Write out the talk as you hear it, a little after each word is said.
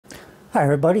Hi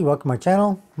everybody, welcome to my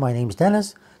channel. My name is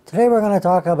Dennis. Today we're going to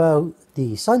talk about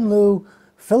the Sunlu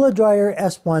Filadryer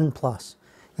S1 Plus.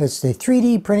 It's the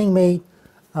 3D printing mate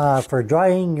for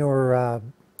drying your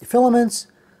filaments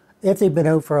if they've been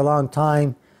out for a long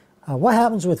time. What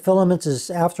happens with filaments is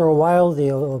after a while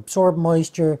they'll absorb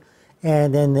moisture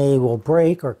and then they will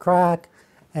break or crack,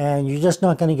 and you're just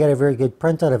not going to get a very good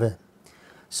print out of it.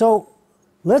 So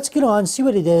let's get on, see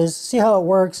what it is, see how it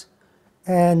works,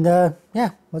 and yeah,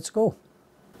 let's go.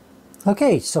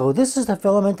 Okay, so this is the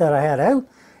filament that I had out.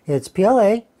 It's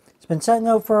PLA. It's been sitting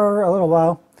out for a little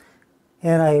while,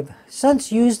 and I've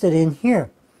since used it in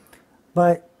here.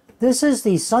 But this is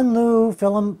the Sunlu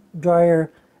Filament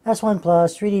Dryer S1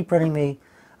 Plus 3D printing mate.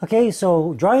 Okay,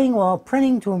 so drying while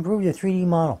printing to improve your 3D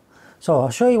model. So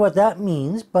I'll show you what that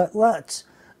means, but let's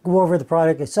go over the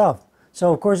product itself.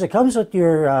 So of course it comes with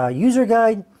your user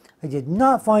guide. I did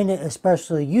not find it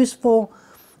especially useful,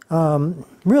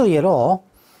 really at all.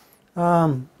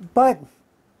 But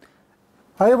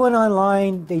I went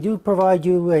online. They do provide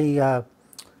you a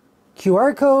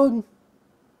QR code,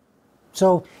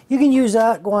 so you can use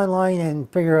that, go online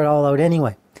and figure it all out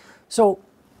anyway. So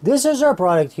this is our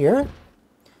product here.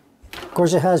 Of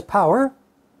course it has power,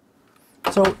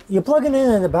 so you plug it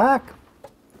in the back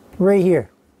right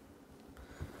here.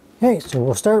 Okay, so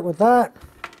we'll start with that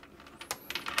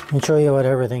and show you what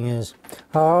everything is.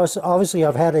 Obviously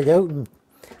I've had it out and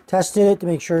tested it to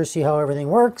make sure, see how everything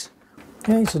works.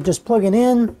 Okay, so just plug it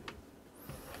in,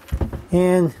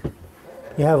 and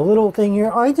you have a little thing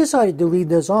here. I decided to leave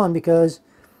this on because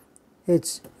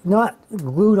it's not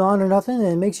glued on or nothing, and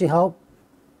it makes you help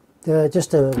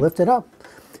just to lift it up.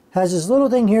 Has this little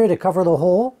thing here to cover the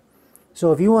hole,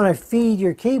 so if you want to feed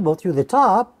your cable through the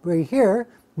top right here,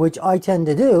 which I tend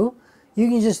to do, you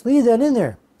can just leave that in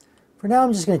there. For now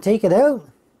I'm just going to take it out,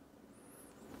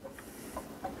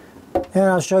 and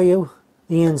I'll show you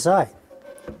the inside.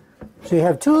 So you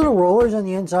have two little rollers on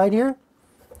the inside here,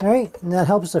 all right, and that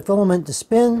helps the filament to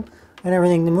spin and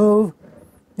everything to move.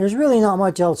 There's really not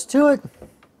much else to it.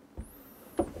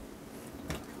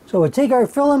 So we take our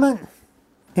filament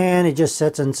and it just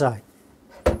sits inside.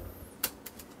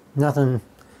 Nothing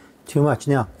too much.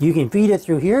 Now you can feed it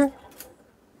through here,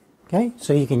 okay,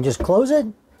 so you can just close it,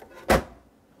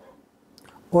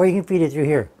 or you can feed it through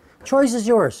here. Choice is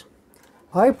yours.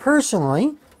 I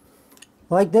personally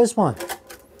like this one.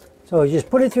 So you just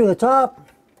put it through the top.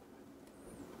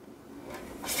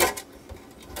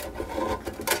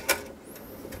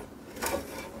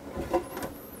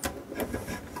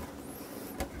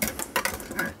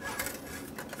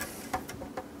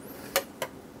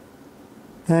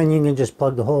 And you can just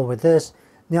plug the hole with this.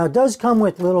 Now it does come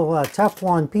with little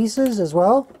Teflon pieces as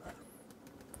well.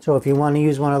 So if you want to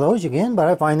use one of those, you can, but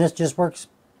I find this just works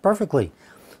perfectly.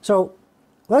 So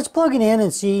let's plug it in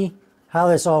and see how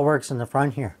this all works in the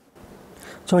front here.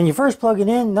 So when you first plug it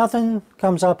in, nothing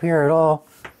comes up here at all.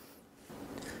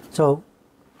 So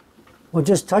we'll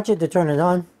just touch it to turn it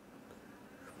on.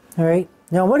 All right.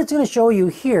 Now what it's going to show you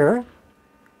here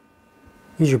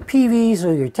is your PV,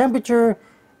 so your temperature,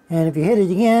 and if you hit it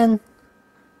again,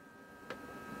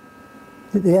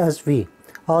 the SV.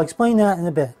 I'll explain that in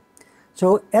a bit.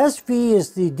 So SV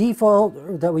is the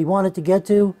default that we want it to get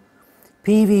to.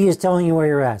 PV is telling you where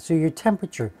you're at. So your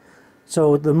temperature.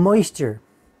 So the moisture.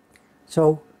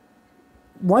 So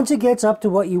once it gets up to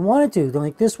what you want it to,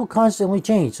 like this will constantly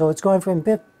change. So it's going from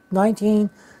 19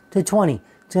 to 20.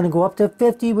 It's going to go up to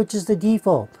 50, which is the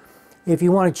default. If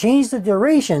you want to change the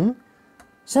duration,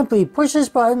 simply push this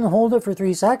button, hold it for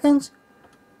 3 seconds.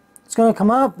 It's going to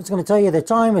come up. It's going to tell you the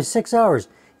time is 6 hours.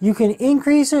 You can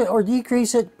increase it or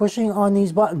decrease it pushing on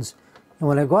these buttons. And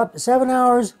when I go up to 7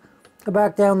 hours, go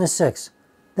back down to 6.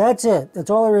 That's it. That's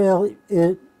all it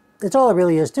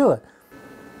really is to it.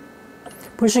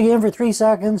 Pushing in for 3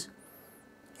 seconds,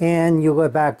 and you'll go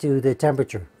back to the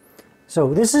temperature.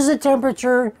 So this is the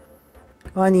temperature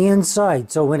on the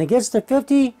inside. So when it gets to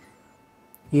 50,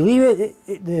 you leave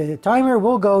it. The timer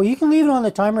will go. You can leave it on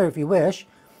the timer if you wish,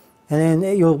 and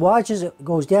then you'll watch as it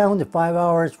goes down to 5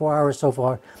 hours, 4 hours, so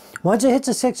far. Once it hits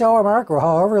a 6 hour mark, or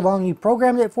however long you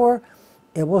programmed it for,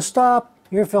 it will stop.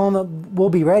 Your filament will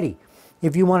be ready.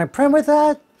 If you want to print with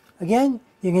that, again,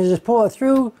 you can just pull it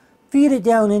through, feed it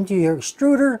down into your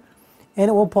extruder, and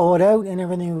it will pull it out and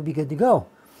everything will be good to go.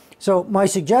 So my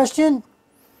suggestion,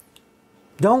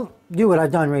 don't do what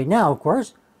I've done right now, of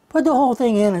course. Put the whole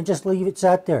thing in and just leave it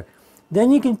set there.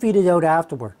 Then you can feed it out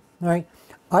afterward. All right.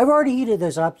 I've already heated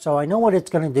this up, so I know what it's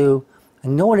going to do. I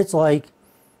know what it's like.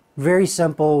 Very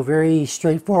simple, very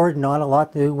straightforward, not a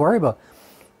lot to worry about.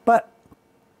 But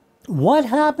what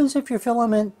happens if your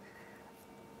filament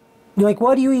You're like,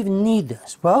 why do you even need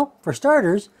this? Well, for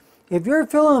starters, if your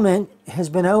filament has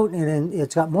been out and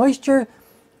it's got moisture,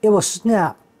 it will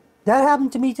snap. That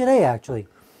happened to me today, actually,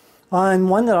 on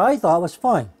one that I thought was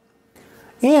fine.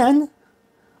 And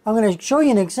I'm going to show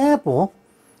you an example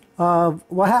of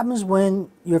what happens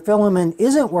when your filament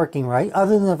isn't working right,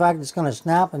 other than the fact it's going to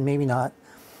snap and maybe not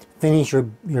finish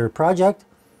your project.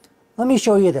 Let me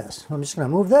show you this. I'm just going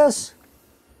to move this.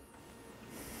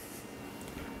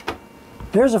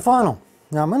 There's a funnel.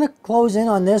 Now I'm going to close in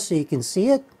on this so you can see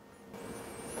it.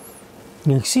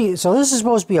 You can see, so this is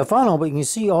supposed to be a funnel, but you can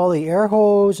see all the air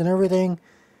hose and everything,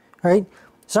 right?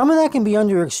 Some of that can be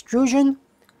under extrusion.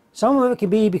 Some of it can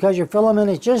be because your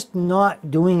filament is just not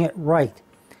doing it right.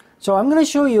 So I'm going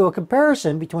to show you a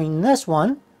comparison between this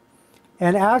one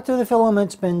and after the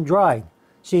filament's been dried,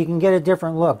 so you can get a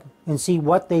different look and see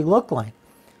what they look like.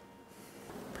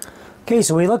 Okay,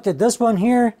 so we looked at this one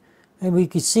here and we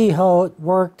could see how it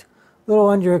worked. A little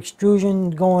under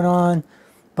extrusion going on,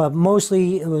 but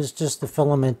mostly it was just the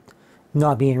filament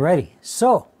not being ready.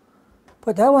 So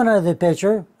put that one out of the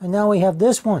picture, and now we have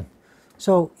this one.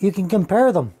 So you can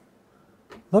compare them.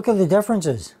 Look at the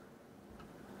differences.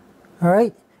 All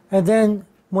right, and then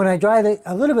when I dried it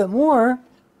a little bit more,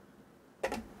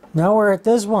 now we're at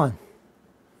this one.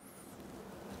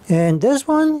 And this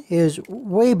one is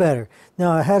way better.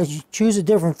 Now I had to choose a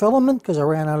different filament because I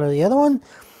ran out of the other one.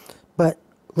 But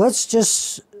let's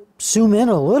just zoom in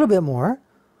a little bit more.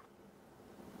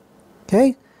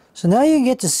 Okay, so now you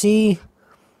get to see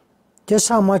just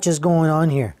how much is going on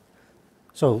here.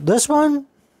 So this one,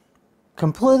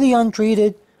 completely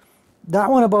untreated. That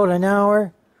one about an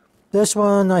hour. This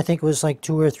one I think was like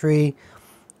 2 or 3.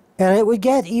 And it would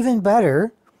get even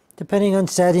better depending on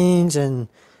settings and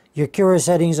your cure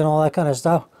settings and all that kind of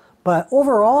stuff. But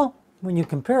overall, when you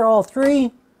compare all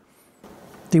three,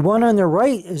 the one on the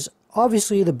right is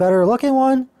obviously the better looking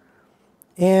one.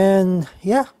 And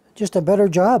yeah, just a better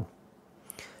job.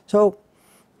 So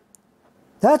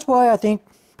that's why I think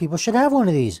people should have one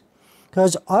of these.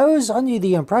 Because I was under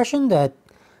the impression that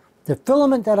the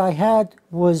filament that I had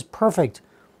was perfect.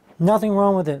 Nothing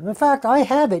wrong with it. In fact, I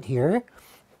have it here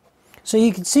so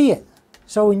you can see it.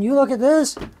 So when you look at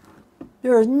this,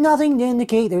 there is nothing to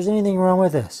indicate there's anything wrong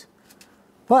with this.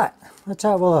 But let's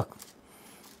have a look.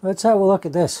 Let's have a look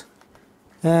at this.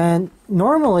 And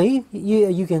normally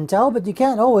you can tell, but you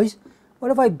can't always.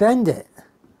 What if I bend it?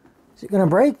 Is it going to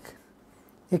break?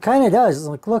 It kind of does.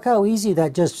 Like, look how easy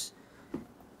that just...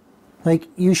 Like,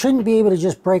 you shouldn't be able to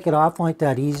just break it off like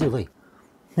that easily.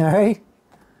 Alright?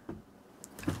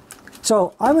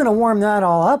 So, I'm going to warm that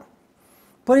all up.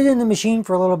 Put it in the machine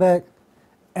for a little bit.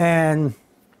 And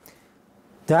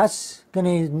that's going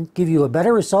to give you a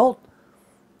better result.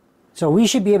 So, we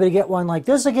should be able to get one like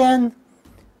this again.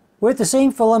 With the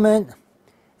same filament.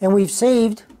 And we've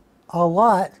saved a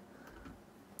lot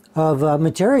of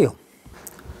material.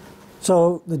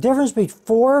 So the difference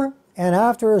before and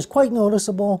after is quite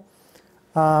noticeable.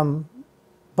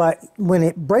 But when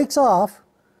it breaks off,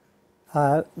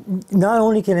 not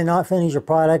only can it not finish your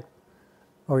product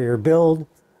or your build,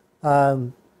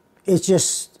 it's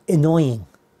just annoying.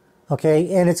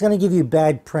 Okay, and it's going to give you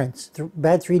bad prints,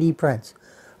 bad 3D prints.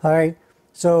 All right,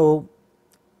 so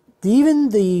even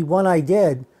the one I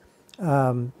did,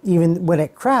 even when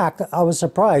it cracked, I was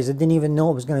surprised. I didn't even know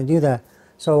it was going to do that.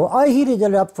 So I heated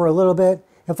it up for a little bit.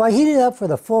 If I heated it up for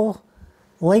the full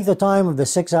length of time of the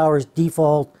 6 hours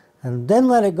default and then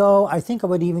let it go, I think I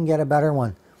would even get a better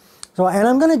one. So, and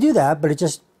I'm going to do that, but it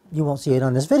just, you won't see it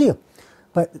on this video.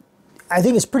 But I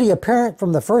think it's pretty apparent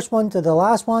from the first one to the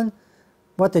last one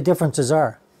what the differences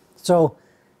are. So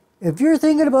if you're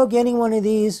thinking about getting one of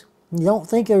these, you don't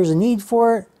think there's a need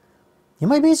for it, you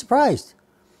might be surprised.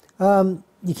 You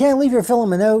can't leave your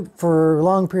filament out for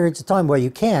long periods of time. Well, you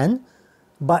can,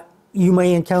 but you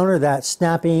may encounter that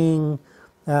snapping,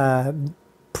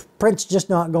 print's just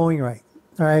not going right.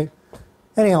 All right.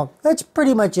 Anyhow, that's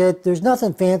pretty much it. There's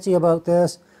nothing fancy about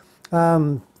this.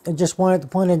 I just wanted to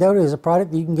point it out as a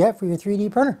product that you can get for your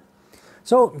 3D printer.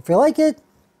 So if you like it,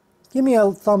 give me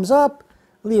a thumbs up,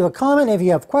 leave a comment. If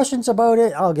you have questions about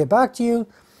it, I'll get back to you.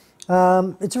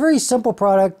 It's a very simple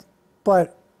product,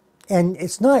 and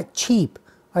it's not cheap.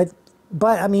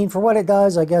 But I mean, for what it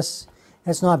does, I guess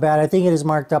it's not bad. I think it is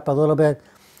marked up a little bit.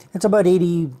 It's about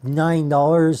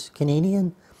 $89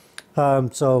 Canadian.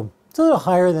 So it's a little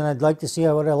higher than I'd like to see.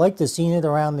 I would have liked to see it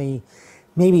around the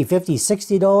maybe $50,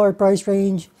 $60 price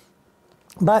range.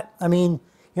 But I mean,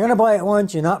 you're going to buy it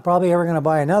once. You're not probably ever going to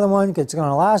buy another one because it's going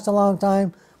to last a long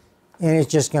time. And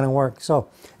it's just going to work. So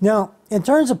now, in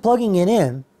terms of plugging it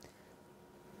in,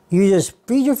 you just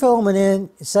feed your filament in,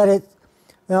 set it.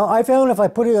 Now, I found if I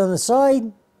put it on the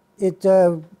side, it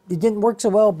didn't work so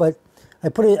well, but I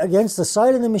put it against the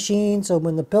side of the machine, so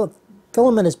when the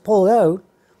filament is pulled out,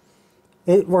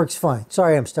 it works fine.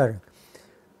 Sorry, I'm stuttering.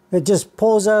 It just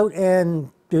pulls out and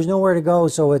there's nowhere to go,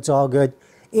 so it's all good.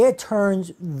 It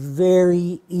turns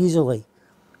very easily.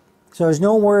 So there's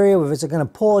no worry if it's going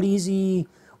to pull it easy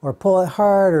or pull it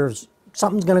hard or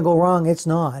something's going to go wrong. It's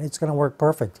not. It's going to work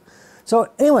perfect.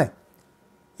 So anyway,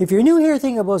 if you're new here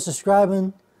thinking about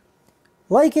subscribing,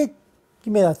 like it,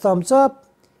 give me a thumbs up,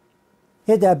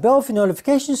 hit that bell for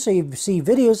notifications so you see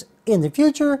videos in the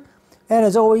future, and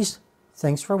as always,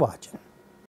 thanks for watching.